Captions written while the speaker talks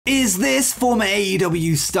Is this former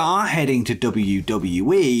AEW star heading to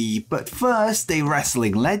WWE? But first, a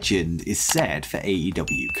wrestling legend is set for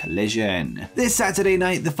AEW Collision. This Saturday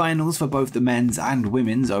night, the finals for both the men's and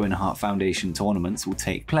women's Owen Hart Foundation tournaments will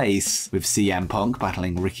take place, with CM Punk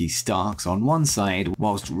battling Ricky Starks on one side,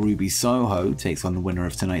 whilst Ruby Soho takes on the winner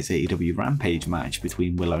of tonight's AEW Rampage match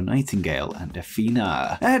between Willow Nightingale and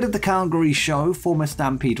Athena. Ahead of the Calgary show, former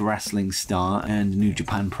Stampede Wrestling star and New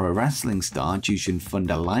Japan Pro-Wrestling star Jushin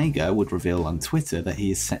Thunder Liger would reveal on Twitter that he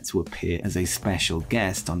is set to appear as a special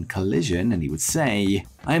guest on Collision, and he would say,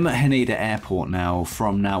 "I'm at Haneda Airport now.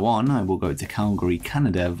 From now on, I will go to Calgary,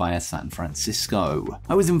 Canada via San Francisco.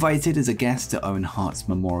 I was invited as a guest at Owen Hart's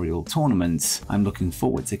Memorial Tournament. I'm looking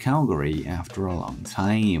forward to Calgary after a long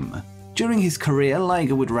time." During his career,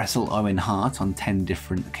 Liger would wrestle Owen Hart on 10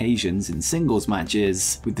 different occasions in singles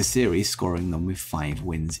matches, with the series scoring them with 5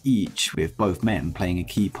 wins each, with both men playing a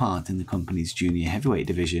key part in the company's junior heavyweight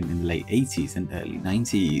division in the late 80s and early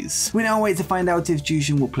 90s. We now wait to find out if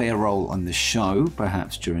Jushin will play a role on the show,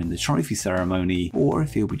 perhaps during the trophy ceremony, or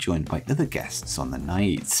if he'll be joined by other guests on the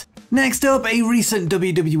night. Next up, a recent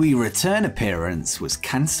WWE return appearance was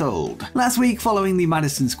cancelled. Last week, following the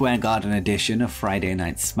Madison Square Garden edition of Friday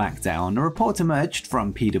Night SmackDown, a report emerged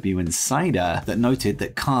from PW Insider that noted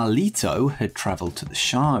that Carlito had travelled to the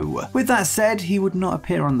show. With that said, he would not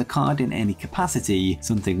appear on the card in any capacity,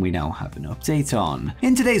 something we now have an update on.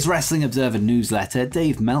 In today's Wrestling Observer newsletter,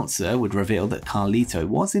 Dave Meltzer would reveal that Carlito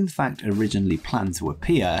was in fact originally planned to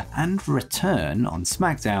appear and return on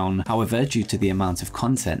SmackDown. However, due to the amount of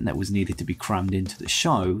content that was needed to be crammed into the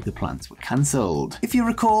show, the plans were cancelled. If you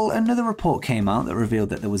recall, another report came out that revealed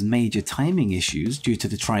that there was major timing issues due to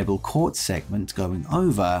the tribal court segment going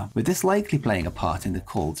over, with this likely playing a part in the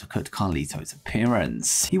call to cut Carlito's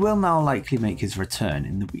appearance. He will now likely make his return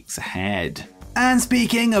in the weeks ahead. And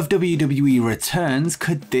speaking of WWE returns,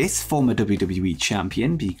 could this former WWE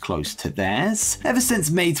champion be close to theirs? Ever since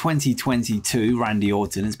May 2022, Randy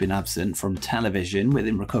Orton has been absent from television, with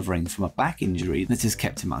him recovering from a back injury that has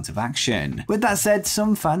kept him out of action. With that said,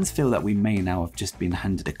 some fans feel that we may now have just been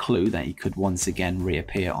handed a clue that he could once again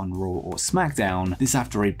reappear on Raw or SmackDown, this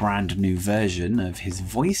after a brand new version of his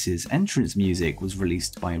Voices entrance music was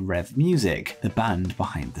released by Rev Music, the band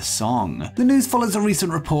behind the song. The news follows a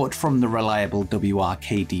recent report from the reliable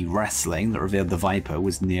WRKD Wrestling that revealed the Viper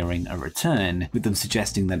was nearing a return, with them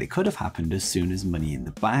suggesting that it could have happened as soon as Money in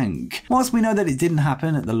the Bank. Whilst we know that it didn't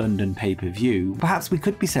happen at the London pay-per-view, perhaps we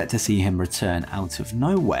could be set to see him return out of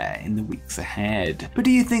nowhere in the weeks ahead. But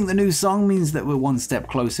do you think the new song means that we're one step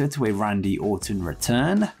closer to a Randy Orton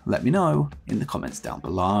return? Let me know in the comments down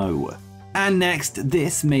below. And next,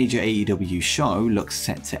 this major AEW show looks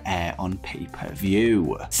set to air on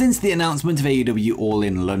pay-per-view. Since the announcement of AEW All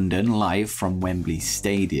In London live from Wembley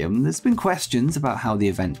Stadium, there's been questions about how the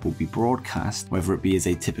event will be broadcast, whether it be as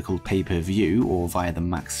a typical pay-per-view or via the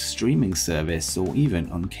Max streaming service or even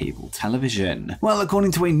on cable television. Well,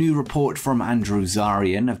 according to a new report from Andrew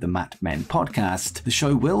Zarian of the Mat Men podcast, the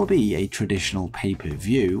show will be a traditional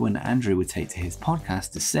pay-per-view, and Andrew would take to his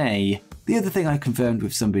podcast to say, "The other thing I confirmed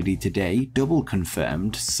with somebody today, double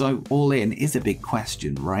confirmed, so All In is a big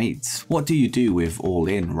question, right? What do you do with All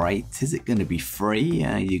In, right? Is it going to be free?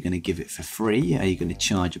 Are you going to give it for free? Are you going to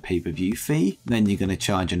charge a pay-per-view fee? Then you're going to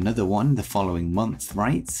charge another one the following month,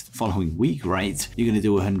 right? Following week, right? You're going to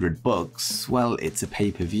do $100. Well, it's a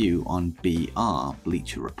pay-per-view on BR,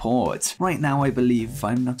 Bleacher Report. Right now, I believe,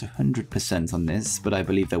 I'm not 100% on this, but I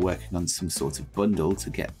believe they're working on some sort of bundle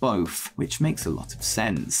to get both, which makes a lot of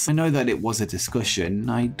sense. I know that it was a discussion.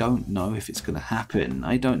 I don't know if it's going to happen.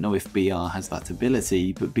 I don't know if BR has that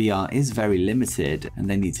ability, but BR is very limited and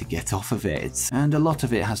they need to get off of it. And a lot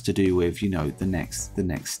of it has to do with, you know, the next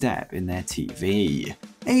step in their TV.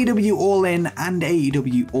 AEW All In and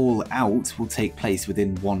AEW All Out will take place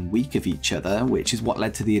within 1 week of each other, which is what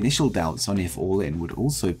led to the initial doubts on if All In would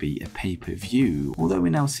also be a pay-per-view, although we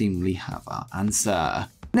now seemingly have our answer.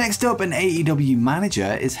 Next up, an AEW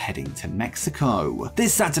manager is heading to Mexico.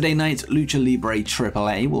 This Saturday night, Lucha Libre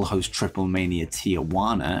AAA will host Triple Mania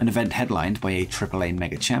Tijuana, an event headlined by a AAA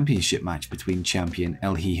Mega Championship match between champion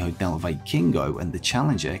El Hijo del Vikingo and the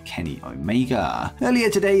challenger Kenny Omega. Earlier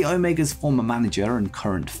today, Omega's former manager and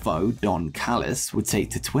current foe, Don Callis, would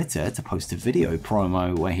take to Twitter to post a video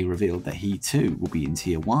promo where he revealed that he too will be in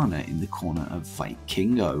Tijuana in the corner of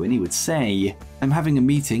Vikingo, and he would say, "I'm having a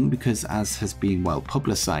meeting because, as has been well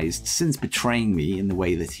publicized, ostracized since betraying me in the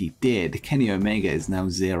way that he did. Kenny Omega is now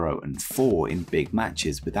 0-4 in big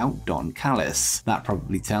matches without Don Callis. That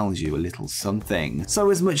probably tells you a little something.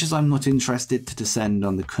 So as much as I'm not interested to descend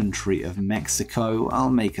on the country of Mexico,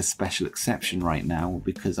 I'll make a special exception right now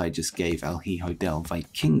because I just gave El Hijo del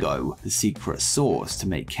Vikingo the secret sauce to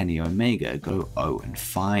make Kenny Omega go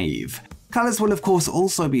 0-5. Callis will of course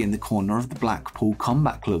also be in the corner of the Blackpool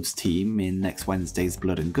Combat Club's team in next Wednesday's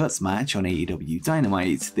Blood and Guts match on AEW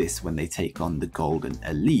Dynamite, this when they take on the Golden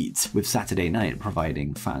Elite, with Saturday night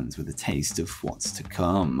providing fans with a taste of what's to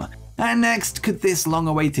come. And next, could this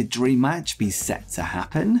long-awaited dream match be set to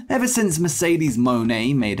happen? Ever since Mercedes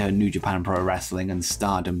Moné made her New Japan Pro-Wrestling and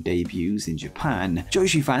Stardom debuts in Japan,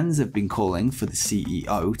 Joshi fans have been calling for the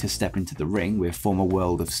CEO to step into the ring with former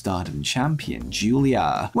World of Stardom champion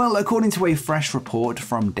Giulia. Well, according to a fresh report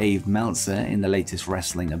from Dave Meltzer in the latest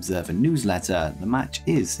Wrestling Observer newsletter, the match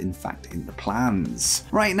is in fact in the plans.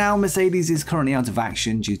 Right now, Mercedes is currently out of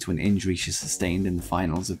action due to an injury she sustained in the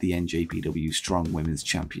finals of the NJPW Strong Women's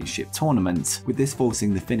Championship tournament, with this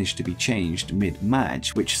forcing the finish to be changed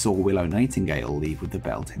mid-match, which saw Willow Nightingale leave with the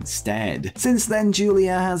belt instead. Since then,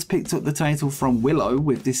 Giulia has picked up the title from Willow,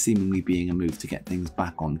 with this seemingly being a move to get things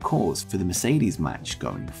back on course for the Mercedes match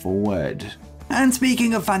going forward. And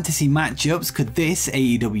speaking of fantasy matchups, could this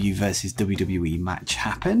AEW vs WWE match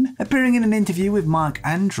happen? Appearing in an interview with Mark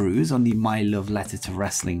Andrews on the My Love Letter to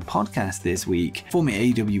Wrestling podcast this week, former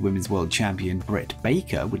AEW Women's World Champion Britt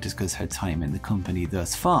Baker would discuss her time in the company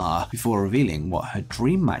thus far, before revealing what her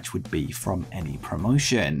dream match would be from any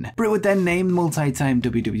promotion. Britt would then name multi-time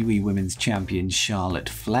WWE Women's Champion Charlotte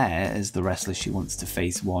Flair as the wrestler she wants to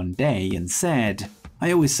face one day, and said,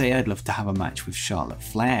 "I always say I'd love to have a match with Charlotte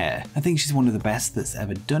Flair. I think she's one of the best that's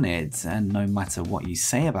ever done it, and no matter what you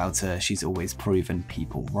say about her, she's always proven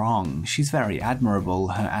people wrong. She's very admirable,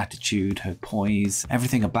 her attitude, her poise,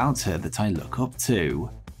 everything about her that I look up to."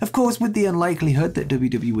 Of course, with the unlikelihood that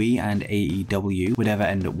WWE and AEW would ever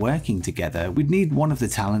end up working together, we'd need one of the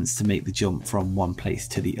talents to make the jump from one place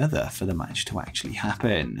to the other for the match to actually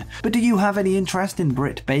happen. But do you have any interest in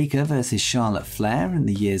Britt Baker versus Charlotte Flair in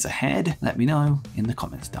the years ahead? Let me know in the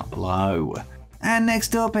comments down below. And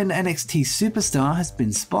next up, an NXT superstar has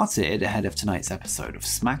been spotted ahead of tonight's episode of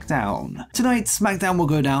SmackDown. Tonight, SmackDown will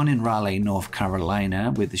go down in Raleigh, North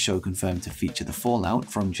Carolina, with the show confirmed to feature the fallout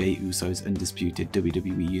from Jey Uso's undisputed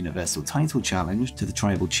WWE Universal title challenge to the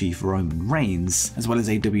Tribal Chief Roman Reigns, as well as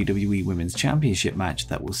a WWE Women's Championship match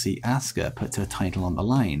that will see Asuka put her title on the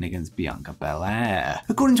line against Bianca Belair.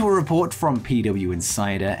 According to a report from PW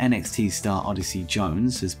Insider, NXT star Odyssey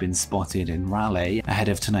Jones has been spotted in Raleigh ahead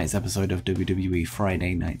of tonight's episode of WWE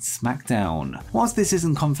Friday Night SmackDown. Whilst this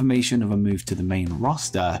isn't confirmation of a move to the main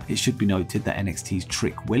roster, it should be noted that NXT's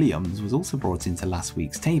Trick Williams was also brought into last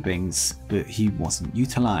week's tapings, but he wasn't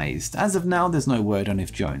utilised. As of now, there's no word on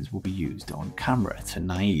if Jones will be used on camera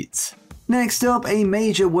tonight. Next up, a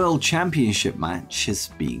major World Championship match has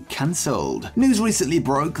been cancelled. News recently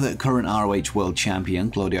broke that current ROH World Champion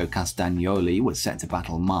Claudio Castagnoli was set to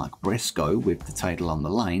battle Mark Briscoe with the title on the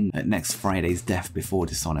line at next Friday's Death Before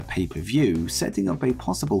Dishonor pay-per-view, setting up a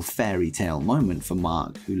possible fairy tale moment for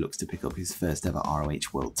Mark, who looks to pick up his first ever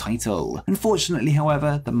ROH World title. Unfortunately,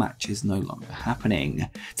 however, the match is no longer happening.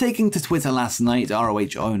 Taking to Twitter last night,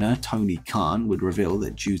 ROH owner Tony Khan would reveal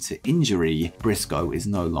that due to injury, Briscoe is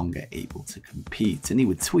no longer able to compete, and he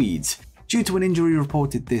would tweet, "Due to an injury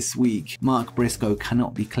reported this week, Mark Briscoe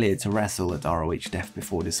cannot be cleared to wrestle at ROH Death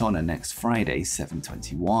Before Dishonor next Friday,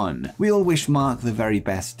 7/21. We all wish Mark the very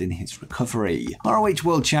best in his recovery." ROH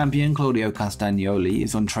World Champion Claudio Castagnoli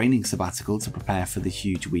is on training sabbatical to prepare for the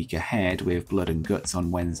huge week ahead, with Blood and Guts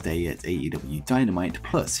on Wednesday at AEW Dynamite,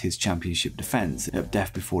 plus his championship defense at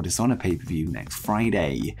Death Before Dishonor pay-per-view next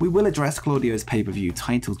Friday. We will address Claudio's pay-per-view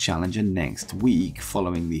title challenger next week,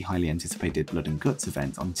 following the highly anticipated Blood and Guts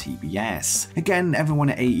event on TBS. Again,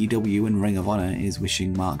 everyone at AEW and Ring of Honor is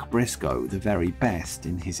wishing Mark Briscoe the very best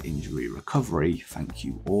in his injury recovery. Thank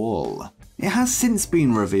you all. It has since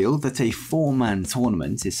been revealed that a 4-man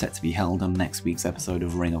tournament is set to be held on next week's episode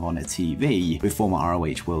of Ring of Honor TV, with former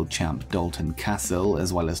ROH World Champ Dalton Castle,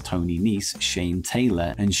 as well as Tony Nese, Shane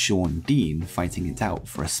Taylor, and Sean Dean fighting it out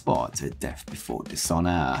for a spot at Death Before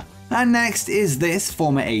Dishonor. And next is this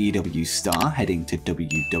former AEW star heading to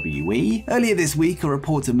WWE. Earlier this week, a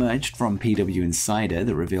report emerged from PW Insider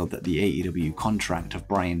that revealed that the AEW contract of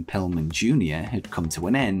Brian Pillman Jr. had come to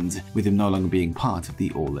an end, with him no longer being part of the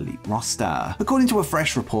All Elite roster. Florida. According to a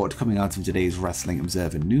fresh report coming out of today's Wrestling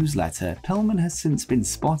Observer newsletter, Pillman has since been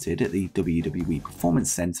spotted at the WWE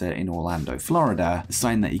Performance Center in Orlando, Florida, a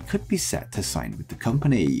sign that he could be set to sign with the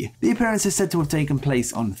company. The appearance is said to have taken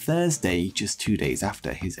place on Thursday, just 2 days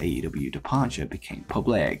after his AEW departure became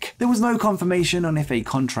public. There was no confirmation on if a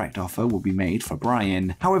contract offer will be made for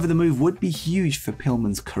Bryan. However, the move would be huge for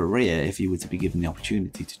Pillman's career if he were to be given the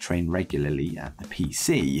opportunity to train regularly at the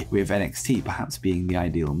PC, with NXT perhaps being the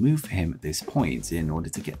ideal move for him at this point in order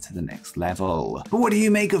to get to the next level. But what do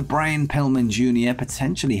you make of Brian Pillman Jr.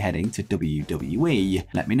 potentially heading to WWE?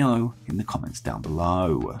 Let me know in the comments down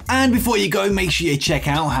below. And before you go, make sure you check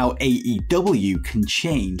out how AEW can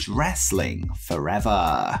change wrestling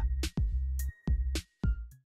forever.